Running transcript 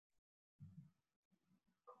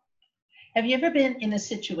Have you ever been in a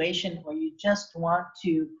situation where you just want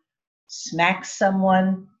to smack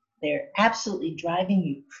someone? They're absolutely driving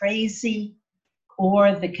you crazy,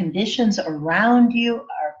 or the conditions around you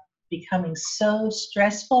are becoming so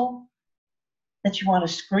stressful that you want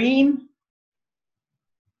to scream?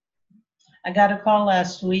 I got a call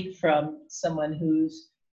last week from someone who's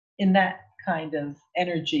in that kind of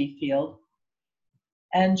energy field,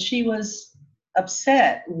 and she was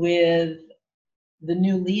upset with the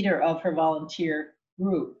new leader of her volunteer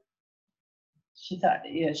group. She thought,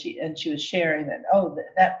 she was sharing that, oh,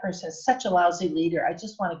 that person is such a lousy leader. I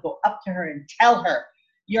just want to go up to her and tell her,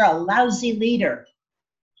 you're a lousy leader.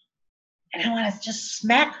 And I want to just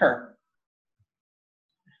smack her.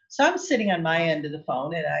 So I'm sitting on my end of the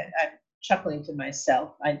phone and I'm chuckling to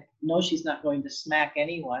myself. I know she's not going to smack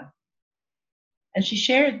anyone. And she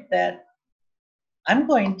shared that I'm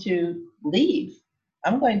going to leave.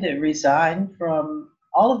 I'm going to resign from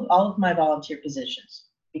all of my volunteer positions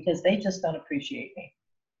because they just don't appreciate me.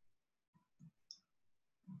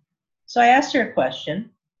 So I asked her a question.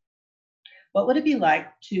 What would it be like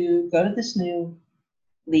to go to this new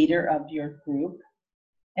leader of your group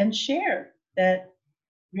and share that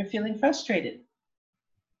you're feeling frustrated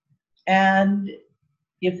and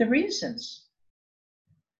give the reasons?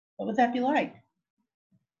 What would that be like?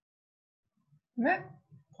 And that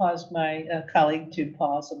caused my colleague to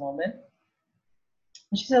pause a moment.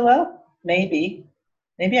 And she said, well, maybe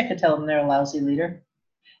I could tell them they're a lousy leader.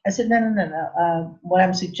 I said, no. What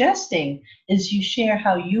I'm suggesting is you share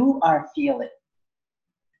how you are feeling.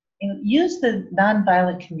 Use the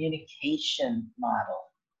nonviolent communication model.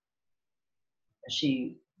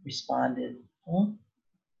 She responded, and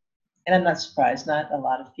I'm not surprised, not a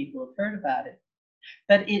lot of people have heard about it,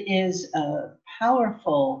 but it is a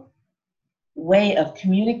powerful way of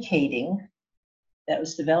communicating that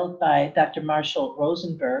was developed by Dr. Marshall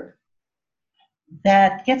Rosenberg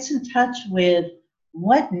that gets in touch with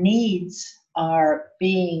what needs are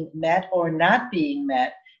being met or not being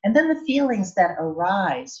met, and then the feelings that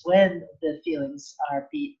arise when the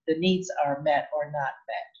needs are met or not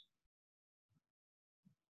met.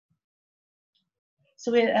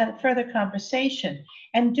 So we had a further conversation,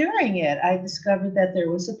 and during it, I discovered that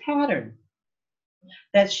there was a pattern,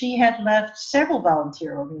 that she had left several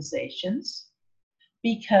volunteer organizations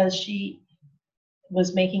because she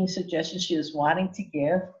was making suggestions she was wanting to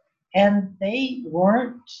give, and they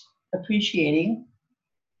weren't appreciating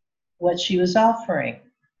what she was offering.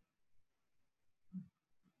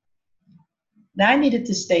 Now I needed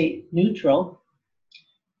to stay neutral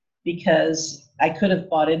because I could have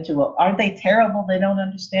bought into, well, aren't they terrible? They don't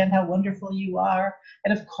understand how wonderful you are.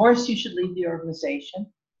 And of course you should leave the organization.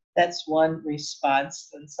 That's one response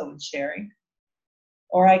to someone sharing.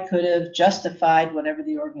 Or I could have justified whatever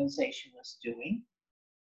the organization was doing.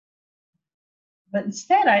 But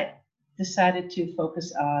instead I decided to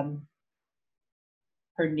focus on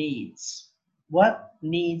her needs. What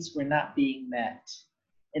needs were not being met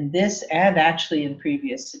in this and actually in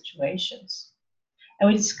previous situations? And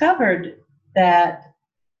we discovered that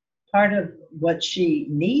part of what she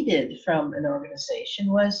needed from an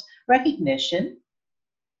organization was recognition.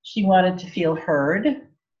 She wanted to feel heard.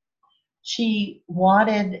 She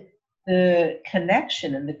wanted the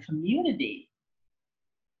connection and the community.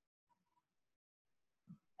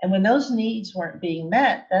 And when those needs weren't being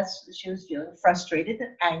met, she was feeling frustrated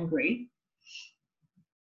and angry.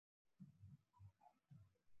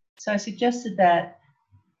 So I suggested that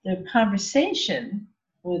the conversation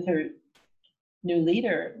with her new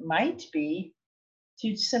leader might be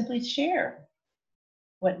to simply share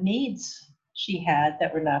what needs she had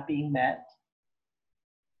that were not being met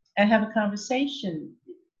and have a conversation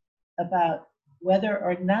about whether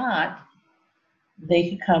or not they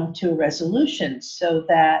could come to a resolution so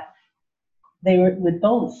that they would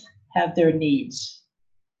both have their needs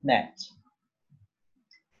met.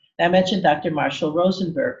 Now, I mentioned Dr. Marshall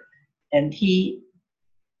Rosenberg, and he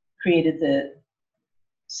created the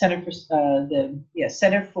Center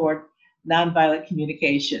for Nonviolent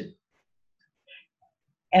Communication.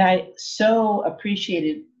 And I so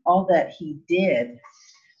appreciated all that he did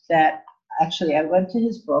that actually I went to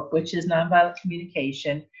his book, which is Nonviolent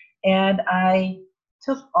Communication, and I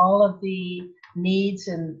took all of the needs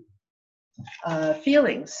and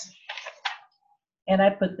feelings and I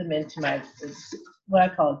put them into what I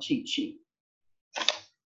call a cheat sheet.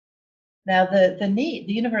 Now the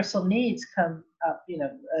universal needs come up,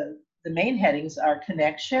 the main headings are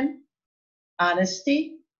connection,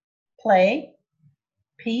 honesty, play,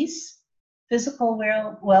 peace, physical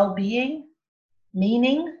well-being,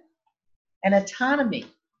 meaning, and autonomy.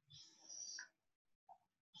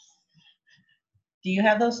 Do you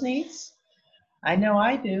have those needs? I know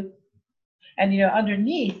I do. And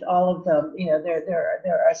underneath all of them,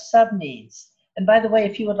 there are sub needs. And by the way,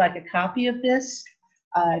 if you would like a copy of this,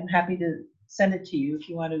 I'm happy to send it to you. If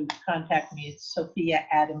you want to contact me, it's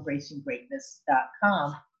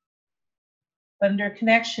sophia@embracinggreatness.com. But under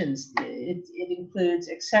connections, it includes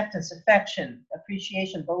acceptance, affection,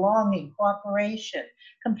 appreciation, belonging, cooperation,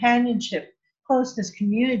 companionship, closeness,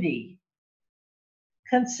 community,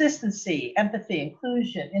 consistency, empathy,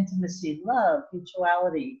 inclusion, intimacy, love,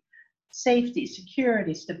 mutuality, safety,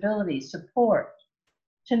 security, stability, support,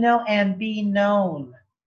 to know and be known,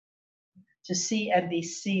 to see and be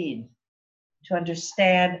seen, to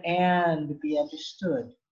understand and be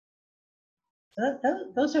understood.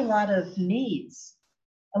 Those are a lot of needs,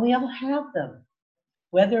 and we all have them.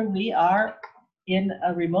 Whether we are in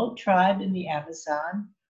a remote tribe in the Amazon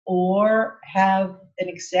or have an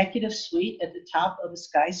executive suite at the top of a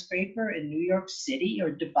skyscraper in New York City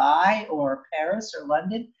or Dubai or Paris or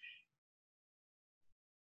London,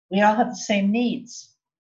 we all have the same needs.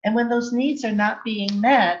 And when those needs are not being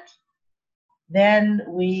met, then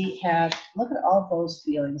we have, look at all those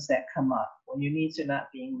feelings that come up when your needs are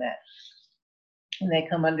not being met. And they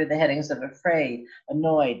come under the headings of afraid,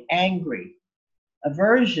 annoyed, angry,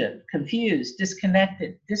 aversion, confused,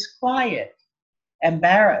 disconnected, disquiet,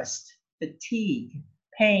 embarrassed, fatigue,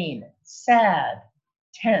 pain, sad,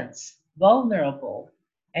 tense, vulnerable,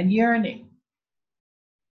 and yearning.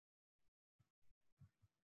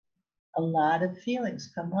 A lot of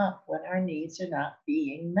feelings come up when our needs are not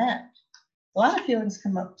being met. A lot of feelings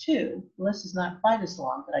come up too. The list is not quite as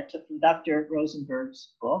long that I took from Dr. Rosenberg's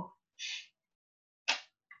book.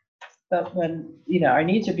 But when our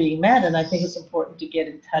needs are being met, and I think it's important to get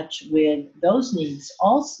in touch with those needs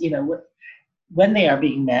also, when they are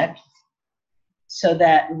being met, so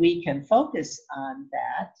that we can focus on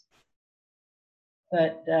that.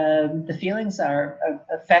 But the feelings are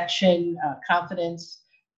affection, confidence,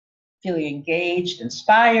 feeling engaged,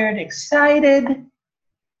 inspired, excited,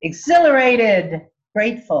 exhilarated,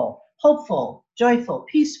 grateful, hopeful, joyful,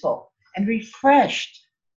 peaceful, and refreshed.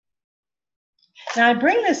 Now, I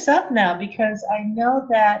bring this up now because I know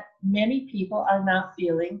that many people are not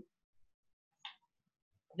feeling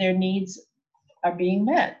their needs are being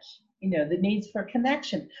met. The needs for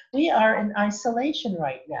connection. We are in isolation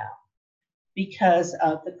right now because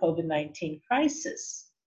of the COVID-19 crisis.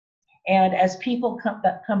 And as people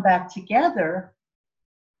come back together,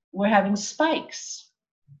 we're having spikes.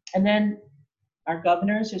 And then our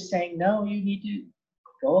governors are saying, no, you need to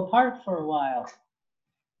go apart for a while.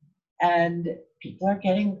 And people are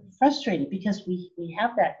getting frustrated because we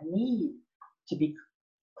have that need to be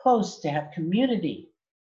close, to have community.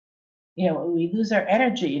 We lose our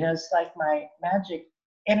energy. It's like my magic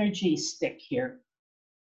energy stick here.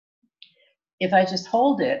 If I just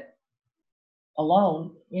hold it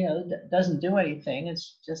alone, it doesn't do anything.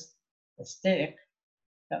 It's just a stick,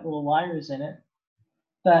 got little wires in it.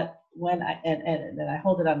 But when and then I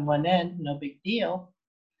hold it on one end, no big deal.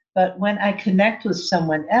 But when I connect with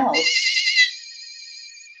someone else,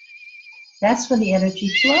 that's when the energy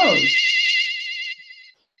flows.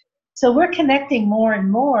 So we're connecting more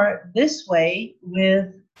and more this way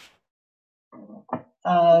with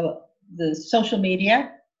the social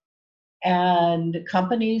media, and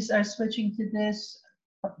companies are switching to this,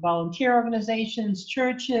 volunteer organizations,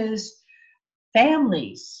 churches,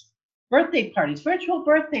 families, birthday parties, virtual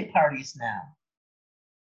birthday parties now,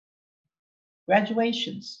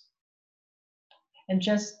 graduations, and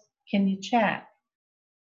just, can you chat?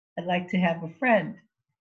 I'd like to have a friend.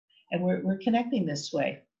 And we're connecting this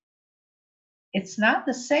way. It's not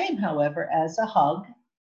the same, however, as a hug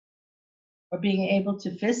or being able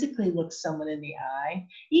to physically look someone in the eye,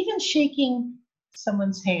 even shaking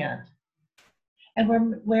someone's hand. And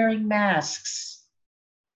we're wearing masks.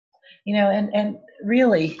 And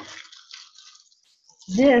really,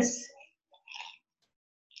 this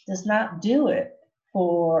does not do it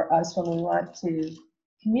for us when we want to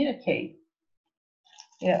communicate.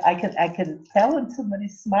 I can tell when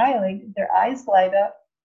somebody's smiling, their eyes light up,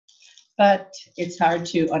 but it's hard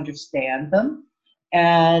to understand them.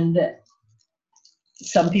 And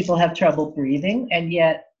some people have trouble breathing, and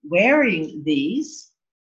yet wearing these,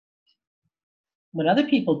 when other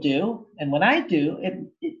people do, and when I do,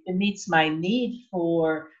 it meets my need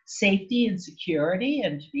for safety and security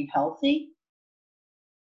and to be healthy.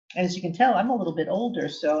 And as you can tell, I'm a little bit older,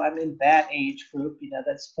 so I'm in that age group,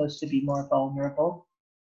 that's supposed to be more vulnerable.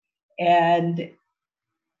 And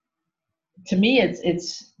to me,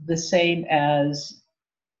 it's the same as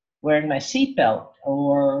wearing my seatbelt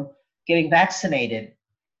or getting vaccinated.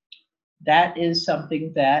 That is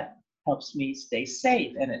something that helps me stay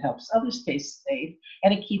safe, and it helps others stay safe,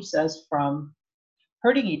 and it keeps us from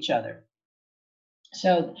hurting each other.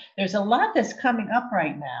 So there's a lot that's coming up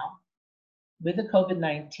right now with the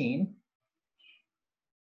COVID-19.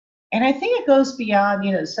 And I think it goes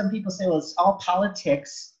beyond, some people say, well, it's all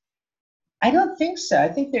politics. I don't think so. I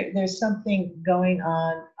think there's something going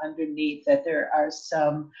on underneath, that there are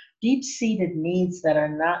some deep-seated needs that are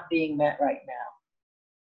not being met right now.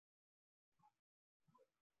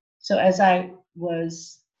 So as I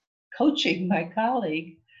was coaching my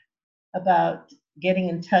colleague about getting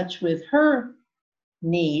in touch with her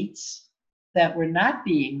needs that were not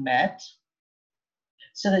being met,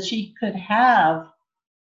 so that she could have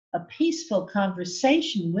a peaceful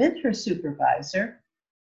conversation with her supervisor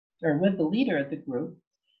or with the leader of the group,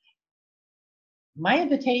 my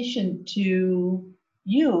invitation to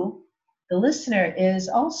you, the listener, is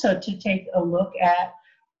also to take a look at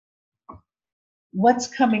what's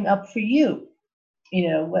coming up for you.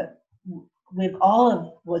 With all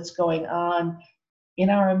of what's going on in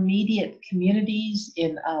our immediate communities,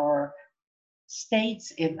 in our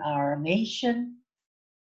states, in our nation.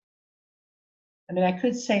 I mean, I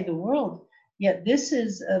could say the world, yet this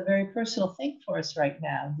is a very personal thing for us right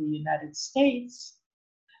now in the United States.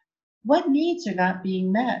 What needs are not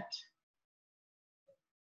being met?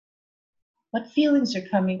 What feelings are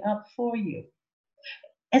coming up for you?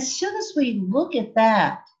 As soon as we look at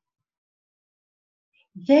that,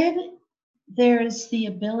 then there's the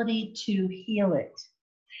ability to heal it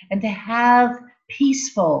and to have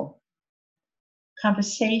peaceful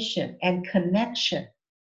conversation and connection.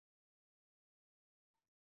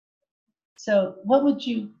 So what would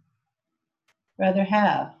you rather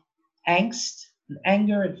have? Angst, and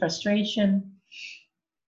anger, and frustration,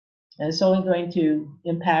 and it's only going to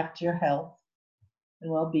impact your health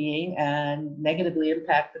and well-being and negatively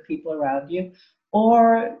impact the people around you,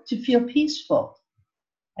 or to feel peaceful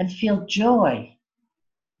and feel joy.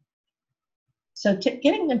 So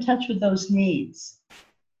getting in touch with those needs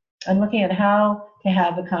and looking at how to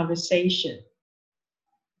have a conversation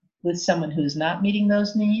with someone who's not meeting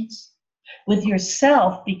those needs, with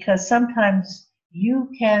yourself, because sometimes you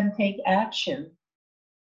can take action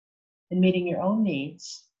in meeting your own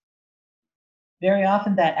needs. Very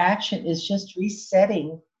often that action is just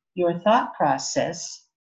resetting your thought process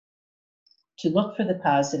to look for the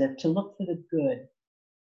positive, to look for the good,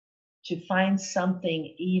 to find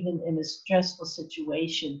something even in a stressful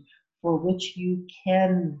situation for which you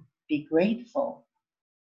can be grateful.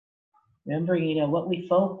 Remember, what we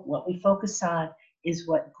focus on is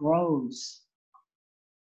what grows.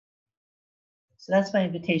 So that's my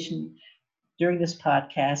invitation during this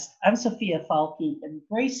podcast. I'm Sophia Falke,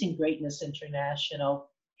 Embracing Greatness International.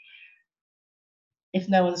 If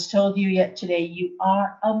no one's told you yet today, you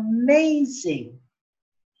are amazing.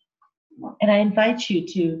 And I invite you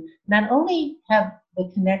to not only have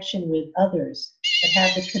the connection with others, but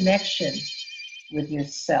have the connection with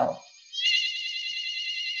yourself.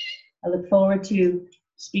 I look forward to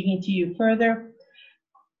speaking to you further.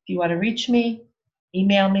 If you want to reach me,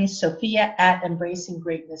 email me,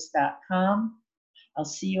 sophia@embracinggreatness.com. I'll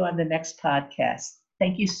see you on the next podcast.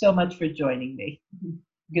 Thank you so much for joining me.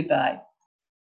 Goodbye.